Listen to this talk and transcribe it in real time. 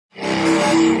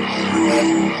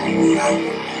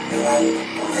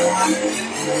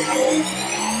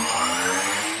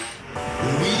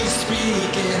We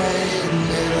speak in a hidden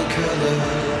little color.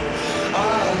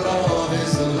 Our love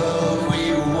is the love we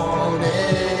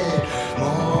wanted.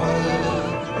 More,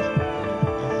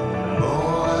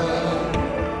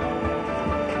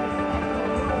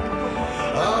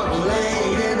 up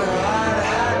late in the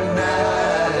hot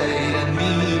night. I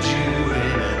need you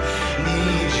and I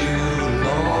need you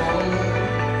alone.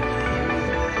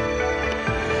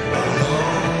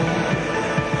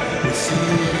 We see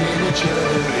it in each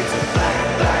other. It's a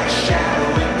black shadow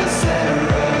in the center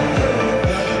of the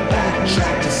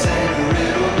backtrack to center.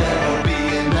 It'll never be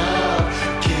enough.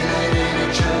 Killing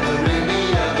each other and the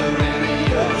other and the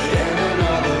other and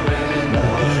another and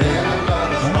another and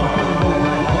another. Oh,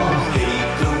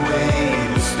 hate the way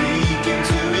we're speaking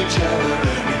to each other.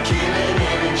 We're killing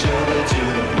each other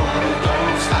till the morning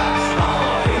don't stop.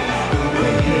 Oh, hate the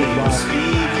way we're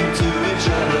speaking to each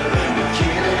other. We're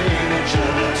killing each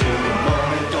other till the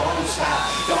morning don't stop.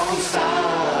 Don't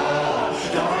stop,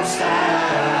 don't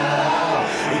stop.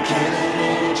 We're killing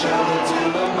each other till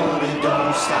the morning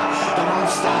don't stop. Don't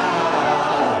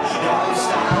stop, don't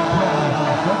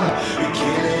stop. We're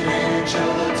killing each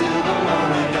other till the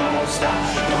morning don't stop.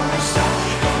 Don't stop,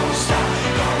 don't stop,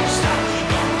 don't stop,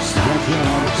 don't stop,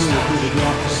 don't stop,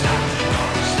 don't stop.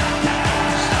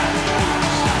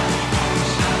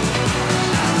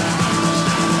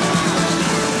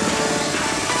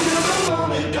 Till the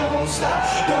morning don't stop,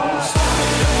 don't stop,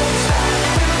 don't stop.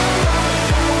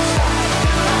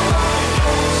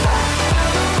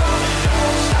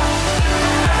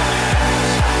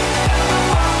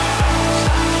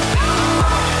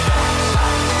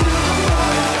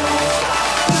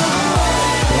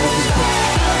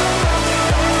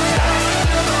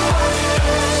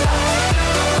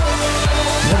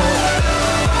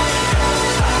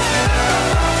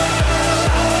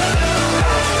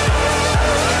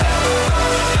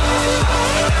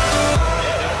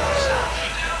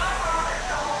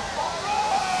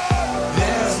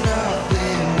 There's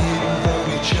nothing hidden from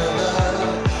each other.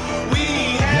 We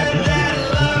had that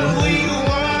love we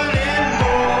wanted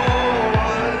more,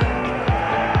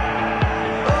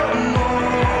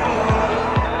 more.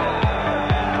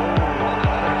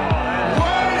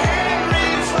 One hand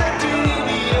reflecting in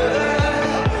the other.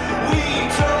 We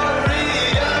tore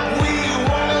it up. We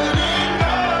wanted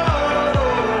more.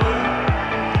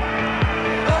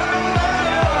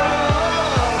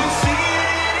 We see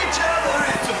it in each other.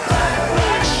 It's a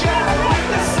black shadow in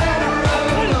the center of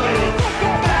the love.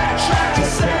 Backtrack to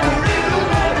center. It'll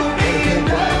never be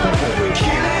enough. We're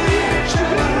killing each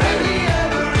other and the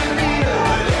other and the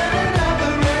other and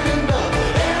another and another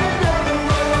and another.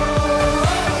 Oh,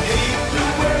 hate the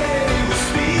way we're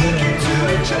speaking to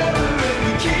each other and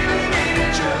we're killing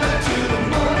each other till the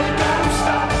morning don't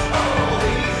stop. Oh,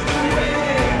 hate the way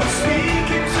we're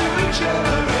speaking to each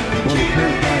other and we're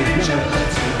killing each other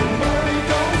till the morning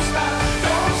don't stop.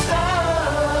 Don't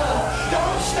stop,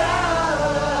 don't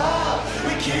stop.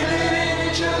 We're killing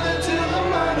each other till the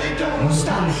morning don't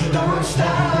stop. Don't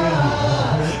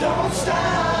stop, don't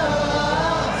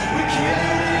stop. We're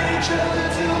killing each other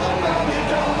till the morning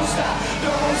don't stop.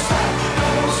 Don't stop,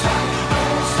 don't stop,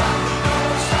 don't stop,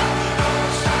 don't stop,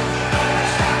 don't stop,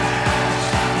 don't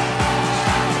stop.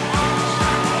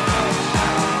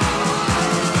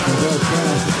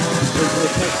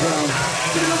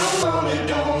 Till the morning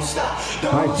don't stop.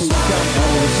 Don't stop.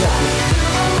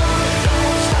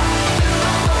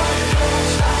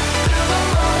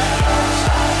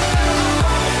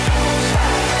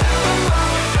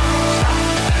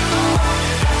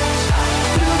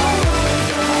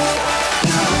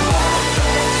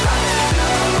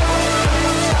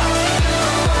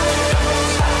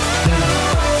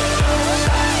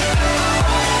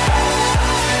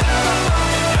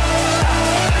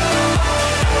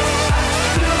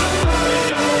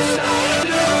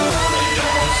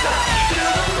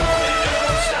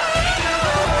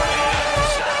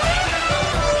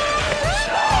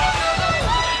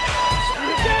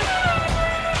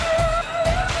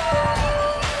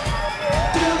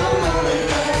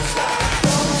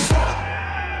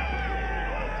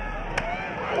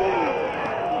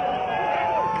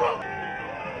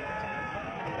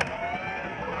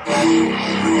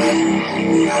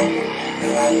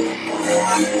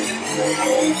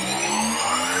 WIU.